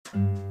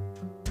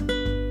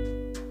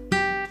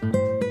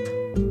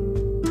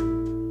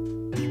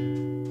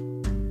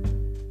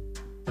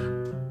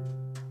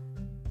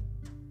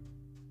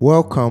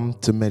Welcome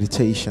to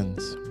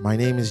Meditations. My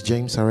name is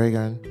James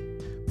Aregan,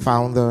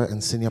 founder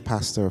and senior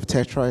pastor of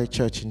Tetra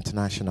Church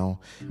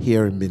International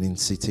here in Benin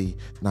City,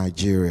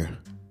 Nigeria.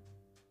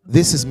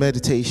 This is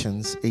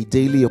Meditations, a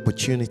daily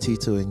opportunity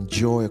to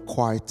enjoy a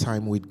quiet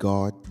time with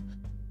God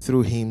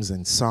through hymns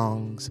and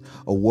songs,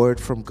 a word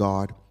from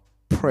God,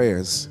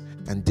 prayers,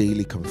 and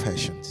daily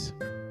confessions.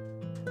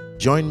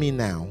 Join me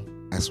now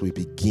as we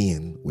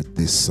begin with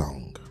this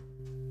song.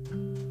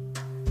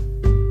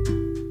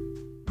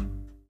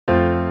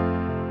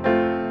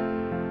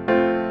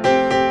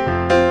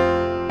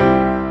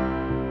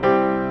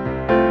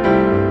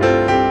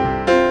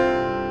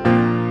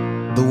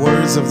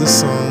 Of the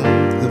song,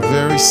 they're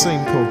very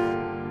simple,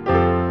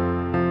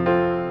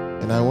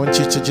 and I want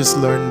you to just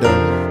learn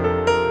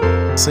them.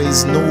 It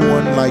says, no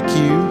one like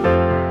you.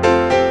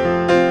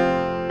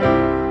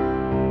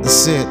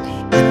 That's it.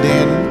 And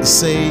then you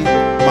say,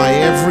 my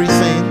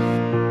everything.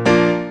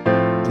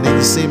 And then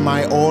you say,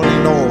 my all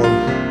in all.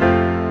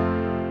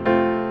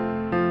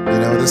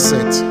 That's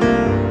it.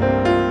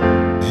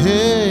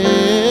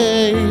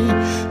 Hey,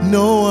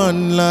 no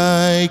one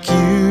like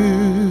you.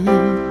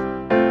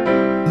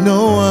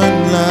 No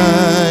one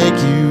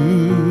like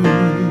you,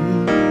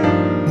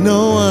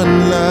 no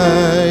one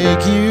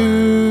like you.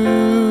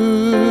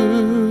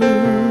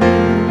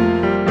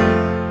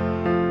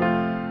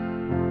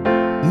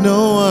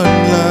 No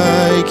one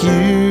like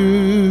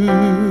you,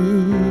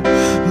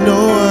 no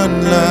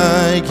one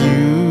like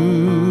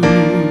you,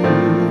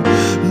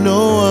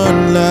 no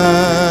one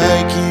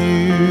like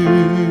you.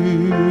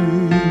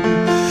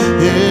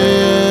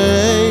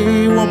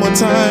 Hey, one more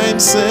time,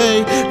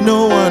 say,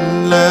 no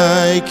one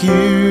like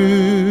you.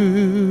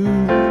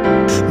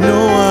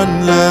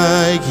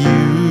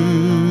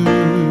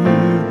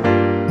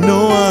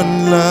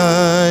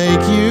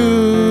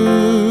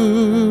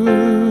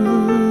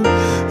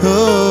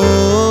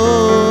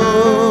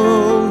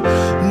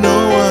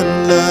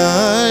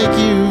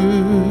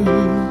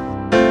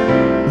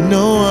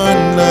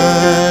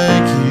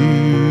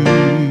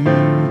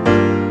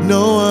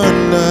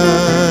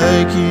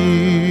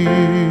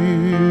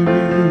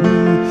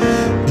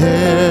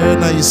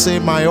 Say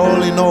my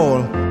all in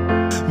all,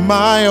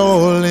 my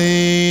all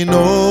in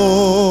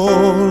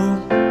all,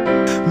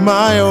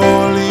 my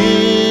all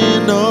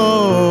in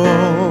all,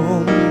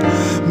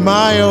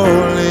 my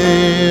all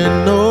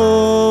in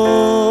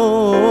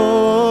all,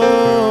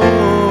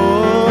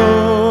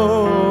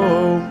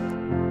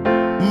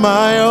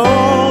 my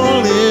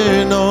all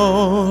in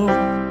all,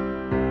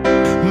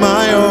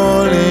 my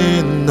all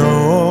in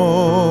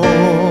all,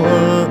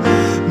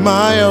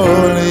 my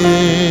all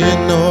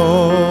in all.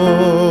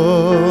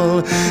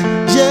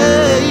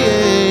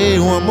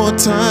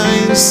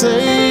 Time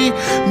say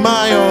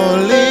my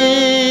all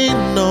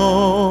in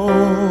all,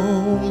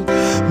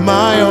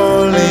 my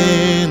all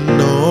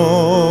in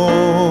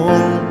all,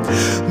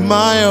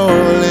 my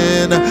all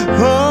in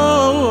all,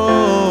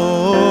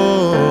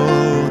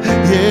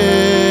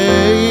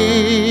 yeah,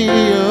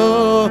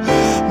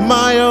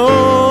 my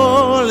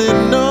all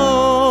in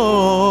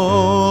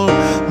all,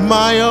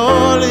 my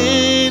all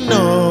in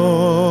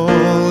all,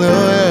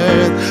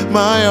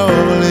 my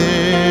all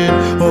in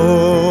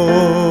all.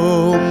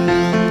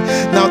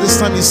 This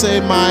time you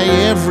say my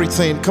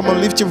everything. Come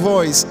on, lift your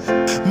voice.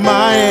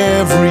 My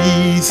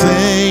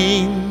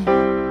everything,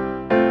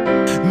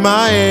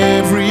 my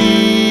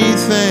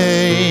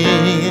everything,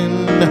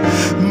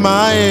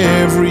 my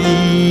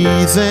everything.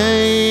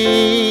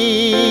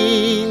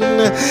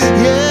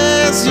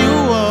 Yes, you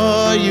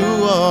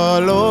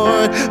are,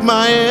 Lord,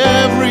 my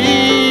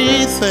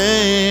everything,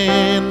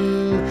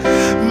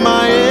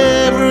 my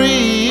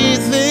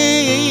everything,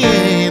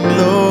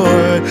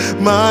 Lord,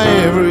 my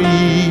everything.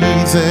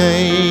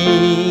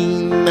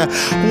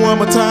 One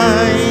more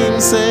time,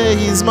 say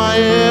he's my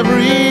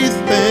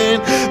everything,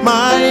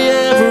 my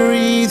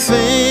everything,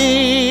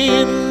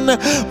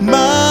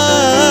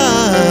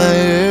 my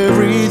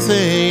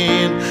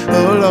everything,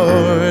 oh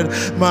Lord,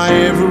 my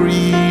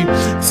everything,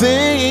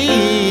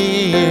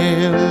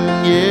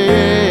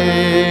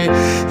 yeah,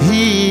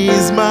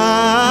 he's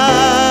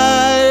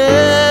my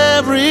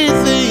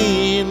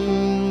everything,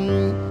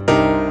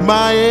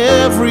 my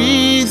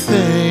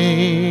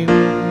everything,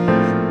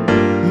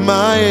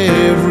 my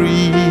everything.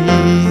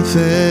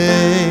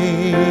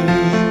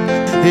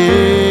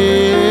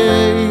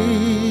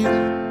 Hey,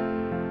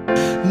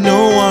 no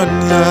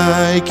one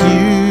like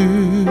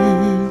you,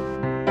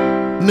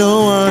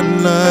 no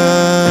one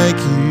like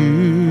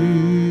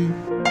you,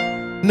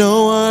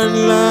 no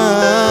one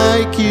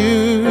like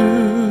you.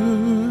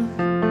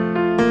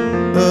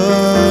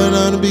 Oh,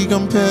 none to be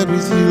compared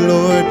with you,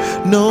 Lord.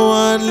 No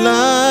one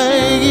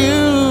like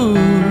you,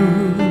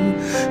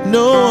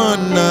 no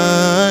one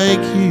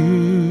like you.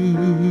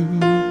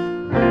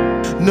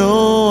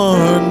 No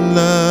one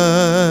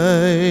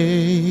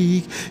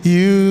like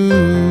you.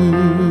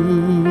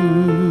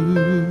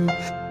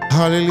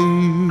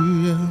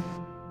 Hallelujah.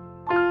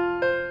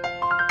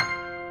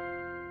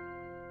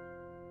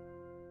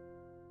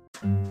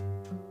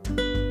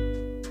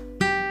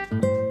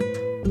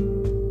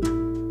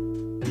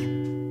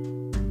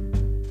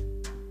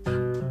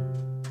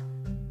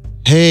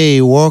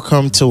 Hey,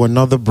 welcome to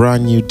another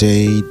brand new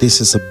day. This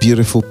is a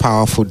beautiful,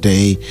 powerful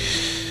day.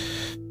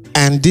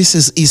 And this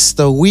is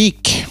Easter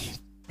week,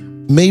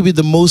 maybe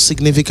the most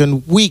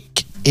significant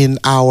week in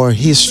our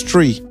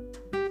history,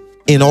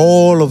 in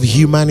all of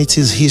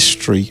humanity's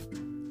history.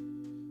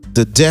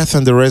 The death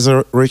and the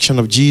resurrection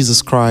of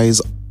Jesus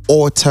Christ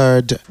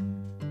altered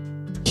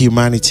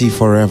humanity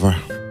forever.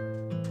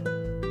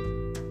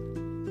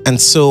 And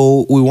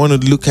so we want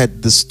to look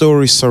at the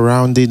story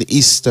surrounding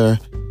Easter,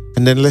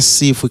 and then let's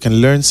see if we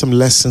can learn some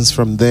lessons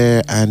from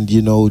there and,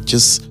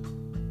 just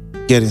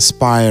get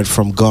inspired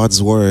from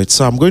God's word.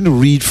 So I'm going to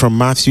read from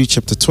Matthew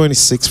chapter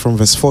 26 from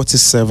verse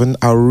 47.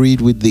 I'll read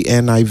with the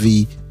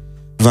NIV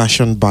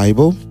version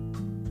Bible.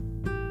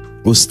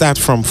 We'll start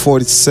from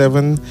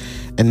 47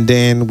 and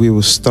then we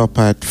will stop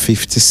at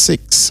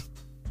 56.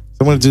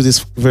 I'm going to do this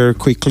very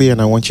quickly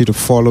and I want you to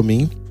follow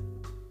me.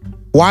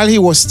 While he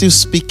was still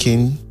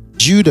speaking,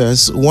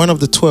 Judas, one of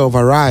the 12,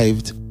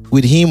 arrived.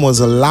 With him was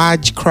a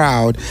large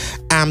crowd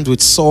armed with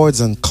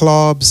swords and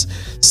clubs,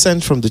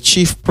 sent from the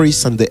chief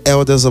priests and the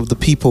elders of the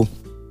people.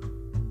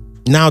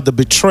 Now the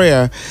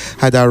betrayer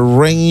had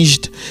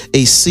arranged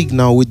a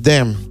signal with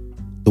them.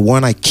 The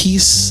one I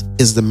kiss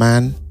is the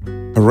man.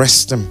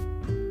 Arrest him.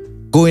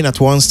 Going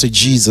at once to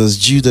Jesus,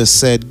 Judas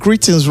said,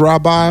 "Greetings,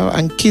 Rabbi,"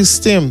 and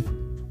kissed him.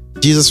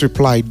 Jesus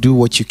replied, "Do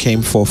what you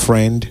came for,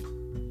 friend."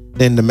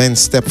 Then the men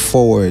stepped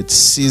forward,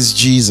 seized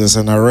Jesus,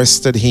 and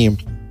arrested him.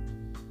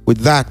 With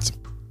that,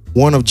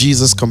 one of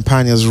Jesus'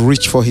 companions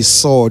reached for his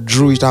sword,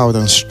 drew it out,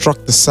 and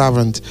struck the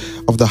servant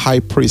of the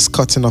high priest,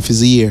 cutting off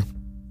his ear.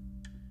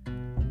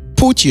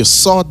 "Put your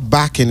sword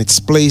back in its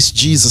place,"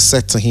 Jesus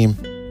said to him.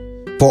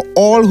 "For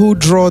all who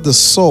draw the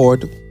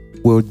sword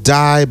will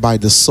die by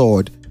the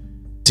sword.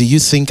 Do you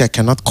think I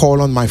cannot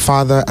call on my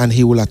Father, and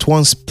he will at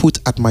once put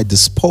at my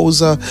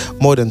disposal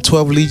more than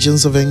 12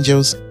 legions of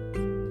angels?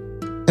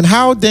 And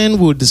how then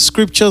will the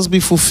scriptures be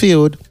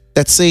fulfilled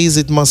that says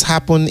it must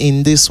happen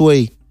in this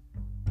way?"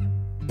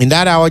 In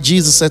that hour,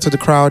 Jesus said to the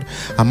crowd,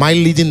 "Am I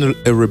leading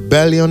a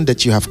rebellion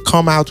that you have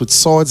come out with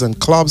swords and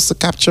clubs to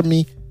capture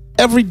me?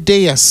 Every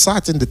day I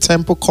sat in the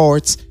temple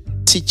courts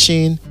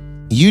teaching.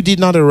 You did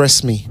not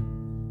arrest me.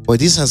 But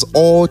this has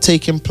all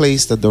taken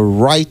place that the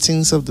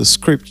writings of the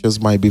scriptures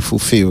might be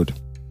fulfilled."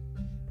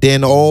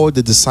 Then all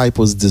the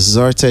disciples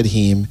deserted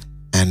him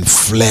and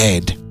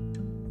fled.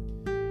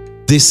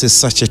 This is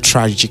such a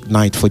tragic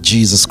night for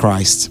Jesus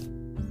Christ,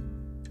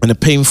 and a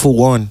painful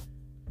one.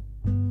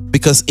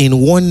 Because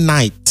in one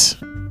night,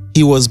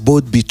 he was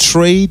both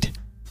betrayed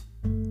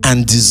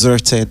and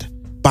deserted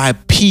by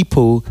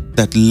people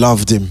that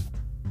loved him.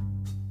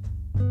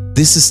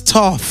 This is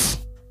tough.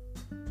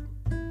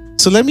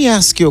 So let me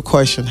ask you a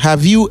question.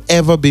 Have you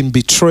ever been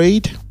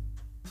betrayed?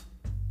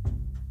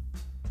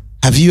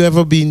 Have you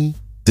ever been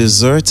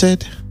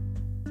deserted?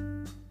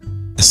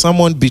 Has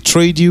someone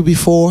betrayed you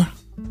before?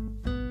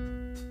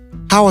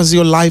 How has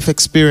your life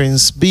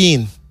experience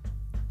been?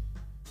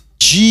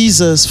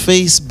 Jesus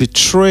faced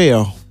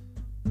betrayal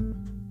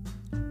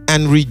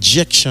and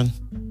rejection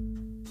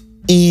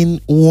in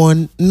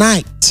one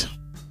night.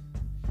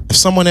 If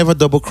someone ever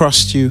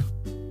double-crossed you,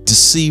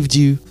 deceived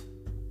you,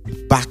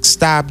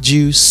 backstabbed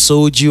you,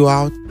 sold you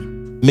out,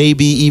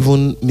 maybe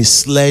even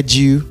misled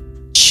you,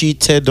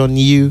 cheated on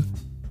you,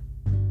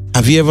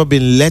 have you ever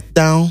been let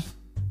down?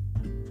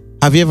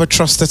 Have you ever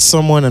trusted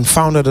someone and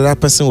found out that that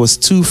person was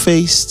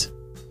two-faced?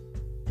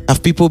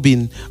 Have people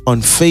been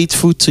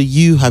unfaithful to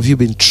you? Have you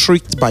been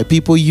tricked by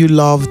people you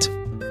loved?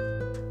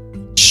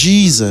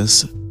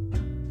 Jesus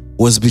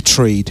was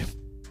betrayed.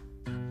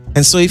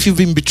 And so if you've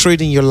been betrayed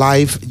in your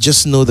life,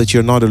 just know that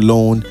you're not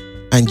alone.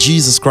 And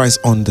Jesus Christ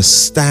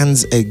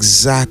understands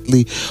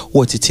exactly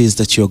what it is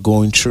that you're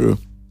going through.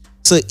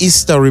 So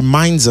Easter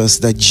reminds us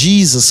that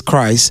Jesus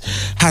Christ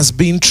has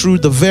been through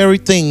the very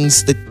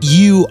things that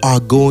you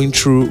are going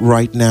through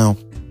right now.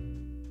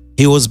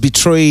 He was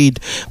betrayed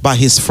by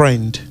his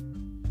friend.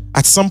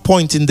 At some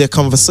point in their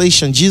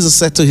conversation, Jesus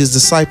said to his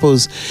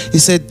disciples, he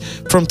said,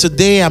 "From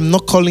today, I'm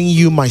not calling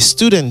you my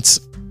students."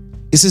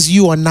 He says,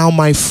 "You are now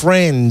my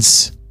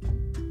friends."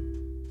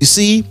 You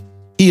see,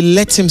 he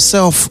let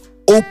himself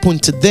open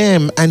to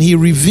them and he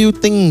revealed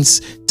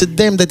things to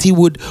them that he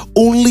would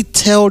only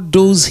tell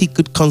those he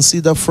could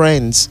consider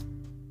friends.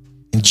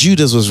 And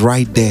Judas was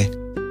right there.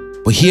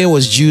 But here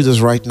was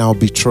Judas right now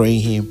betraying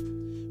him.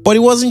 But it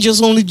wasn't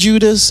just only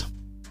Judas.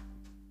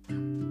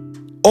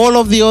 All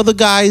of the other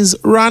guys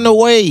ran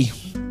away.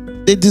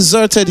 They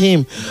deserted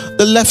him.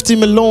 They left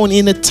him alone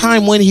in a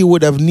time when he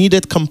would have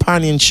needed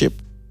companionship.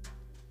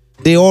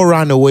 They all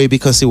ran away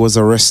because he was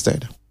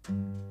arrested.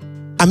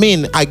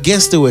 I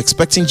guess they were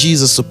expecting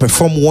Jesus to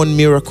perform one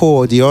miracle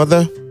or the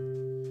other.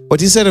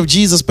 But instead of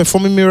Jesus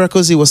performing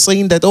miracles, he was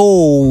saying that,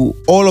 all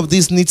of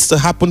this needs to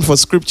happen for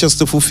scriptures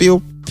to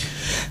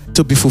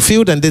be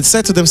fulfilled. And they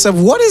said to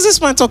themselves, "What is this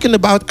man talking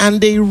about?"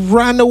 And they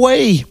ran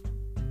away.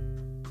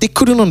 They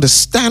couldn't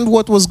understand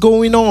what was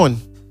going on.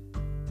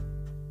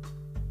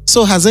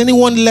 So has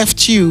anyone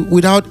left you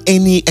without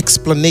any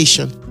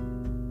explanation?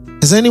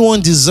 Has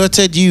anyone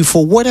deserted you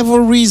for whatever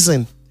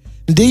reason?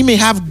 They may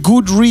have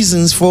good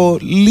reasons for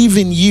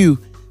leaving you.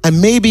 And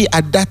maybe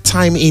at that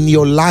time in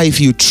your life,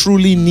 you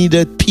truly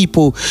needed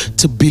people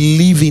to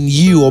believe in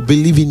you or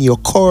believe in your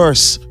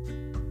course.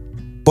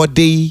 But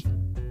they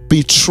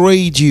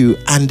betrayed you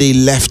and they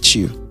left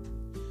you.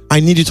 I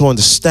need you to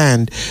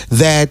understand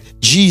that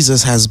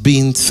Jesus has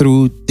been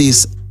through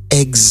this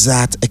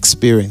exact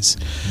experience.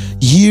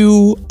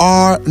 You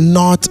are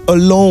not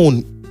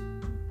alone.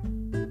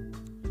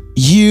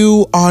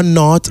 You are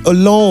not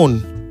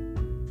alone.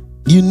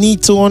 You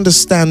need to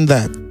understand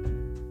that.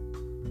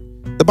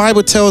 The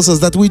Bible tells us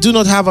that we do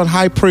not have a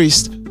high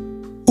priest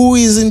who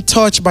isn't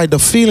touched by the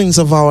feelings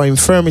of our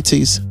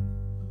infirmities,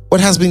 but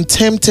has been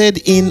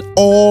tempted in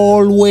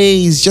all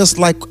ways, just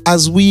like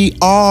as we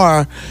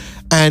are,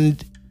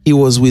 and he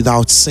was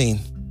without sin.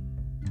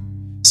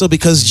 So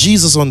because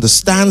Jesus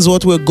understands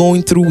what we're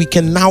going through, we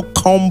can now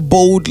come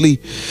boldly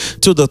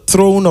to the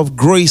throne of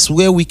grace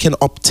where we can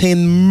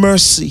obtain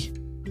mercy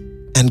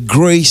and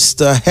grace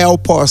to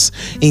help us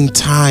in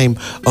time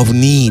of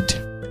need.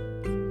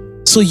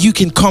 So you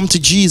can come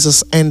to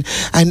Jesus and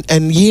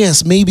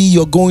yes, maybe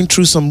you're going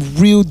through some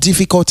real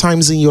difficult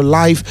times in your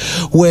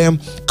life where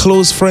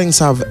close friends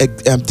have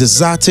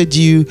deserted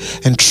you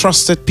and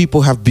trusted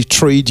people have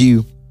betrayed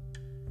you.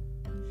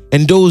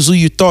 And those who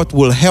you thought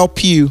will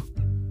help you,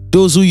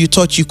 those who you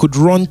thought you could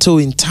run to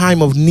in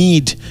time of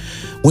need,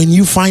 when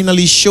you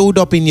finally showed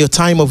up in your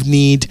time of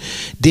need,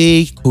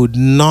 they could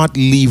not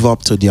live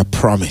up to their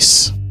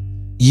promise.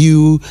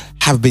 You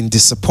have been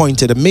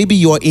disappointed, and maybe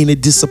you're in a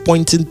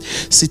disappointing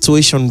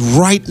situation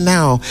right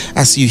now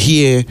as you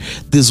hear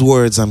these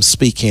words I'm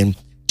speaking.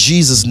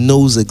 Jesus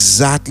knows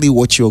exactly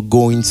what you're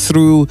going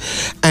through,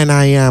 and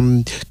I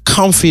am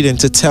confident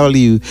to tell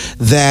you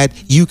that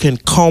you can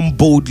come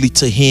boldly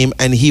to him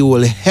and he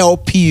will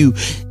help you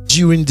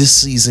during this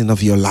season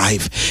of your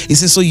life. He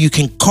says so you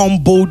can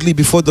come boldly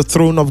before the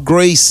throne of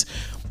grace,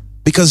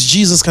 because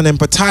Jesus can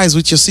empathize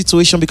with your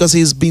situation because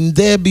he's been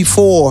there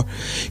before.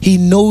 He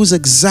knows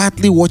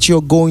exactly what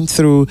you're going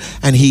through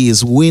and he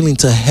is willing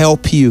to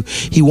help you.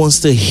 He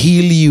wants to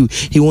heal you.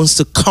 He wants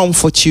to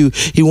comfort you.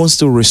 He wants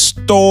to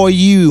restore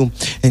you,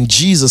 and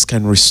Jesus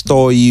can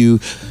restore you.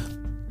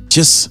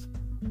 Just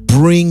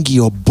bring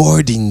your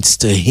burdens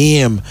to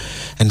him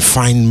and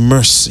find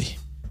mercy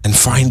and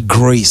find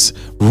grace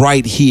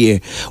right here.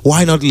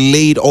 Why not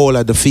lay it all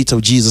at the feet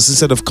of Jesus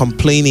instead of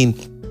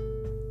complaining?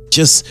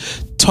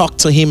 Just talk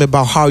to him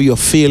about how you're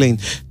feeling.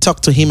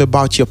 Talk to him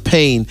about your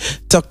pain.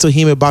 Talk to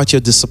him about your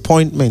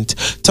disappointment.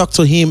 Talk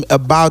to him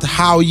about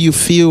how you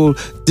feel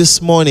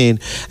this morning,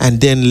 and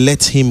then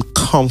let him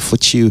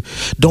comfort you.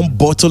 Don't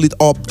bottle it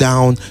up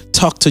down.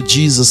 Talk to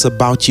Jesus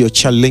about your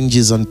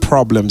challenges and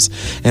problems,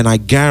 and I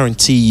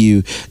guarantee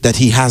you that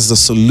he has the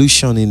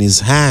solution in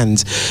his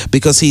hands,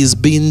 because he's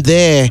been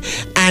there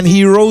and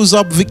he rose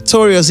up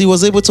victorious. He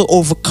was able to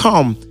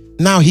overcome.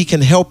 Now he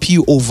can help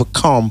you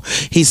overcome.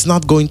 He's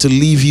not going to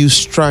leave you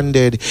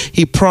stranded.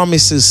 He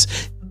promises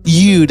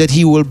you that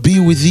he will be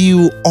with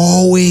you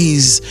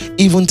always,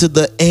 even to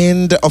the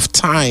end of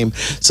time.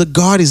 So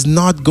God is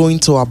not going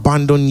to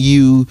abandon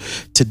you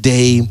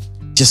today.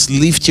 Just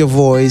lift your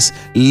voice,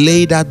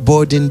 lay that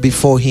burden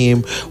before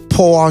him,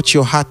 pour out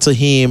your heart to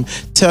him,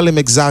 tell him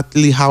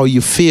exactly how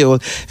you feel,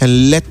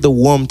 and let the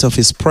warmth of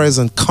his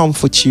presence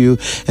comfort you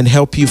and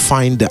help you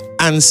find the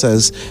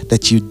answers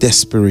that you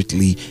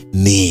desperately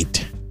need.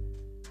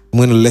 I'm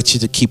going to let you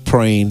to keep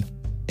praying,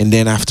 and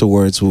then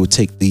afterwards we'll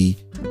take the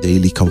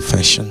daily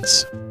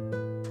confessions.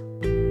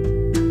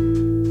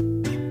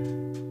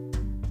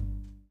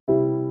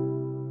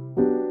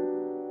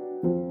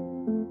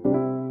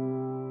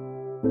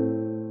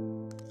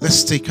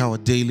 Let's take our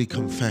daily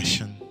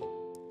confession.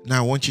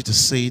 Now I want you to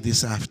say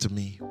this after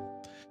me.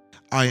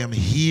 I am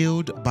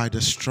healed by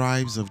the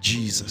stripes of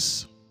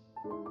Jesus.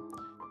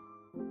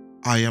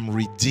 I am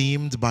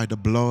redeemed by the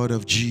blood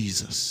of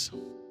Jesus.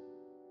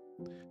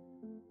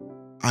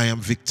 I am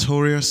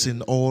victorious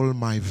in all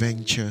my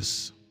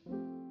ventures.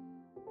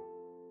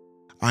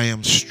 I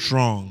am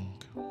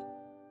strong.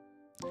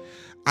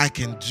 I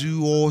can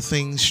do all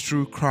things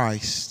through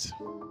Christ.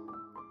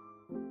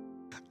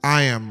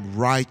 I am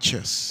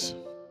righteous.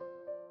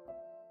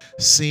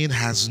 Sin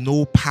has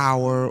no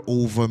power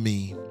over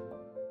me.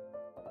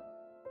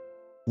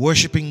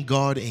 Worshiping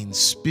God in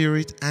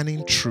spirit and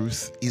in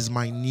truth is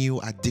my new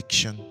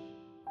addiction.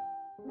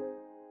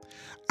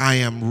 I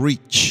am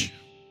rich.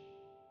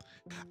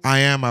 I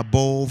am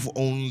above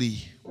only.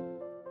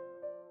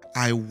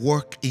 I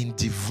work in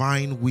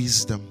divine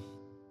wisdom.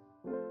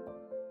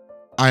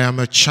 I am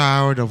a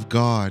child of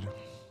God.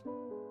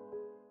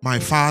 My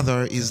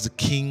Father is the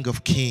King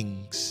of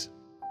Kings.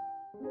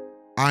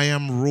 I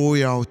am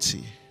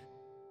royalty.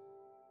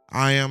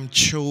 I am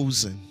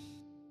chosen.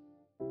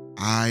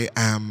 I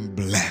am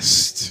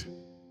blessed.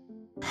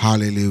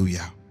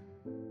 Hallelujah.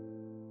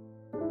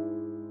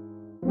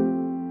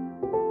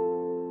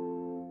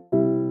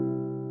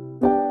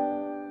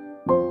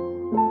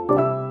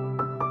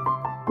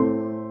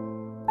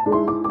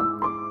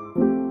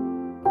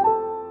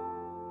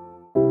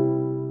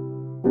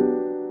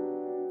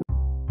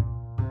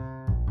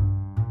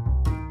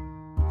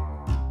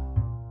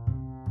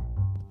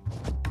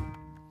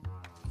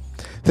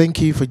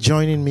 Thank you for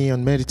joining me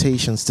on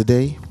Meditations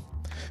today.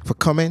 For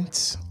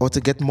comments or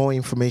to get more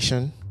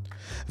information,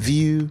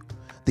 view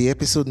the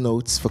episode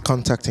notes for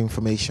contact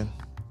information.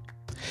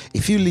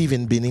 If you live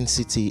in Benin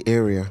City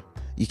area,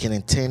 you can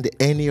attend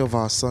any of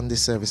our Sunday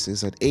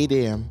services at 8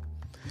 a.m.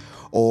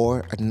 or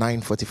at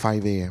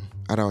 9:45 a.m.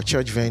 at our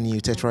church venue,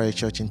 Tetraya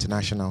Church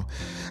International,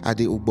 at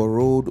the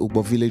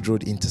Ugbo Village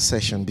Road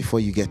intersection before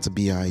you get to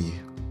BIU.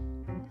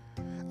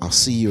 I'll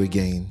see you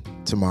again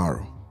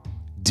tomorrow.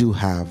 Do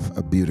have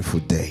a beautiful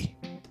day.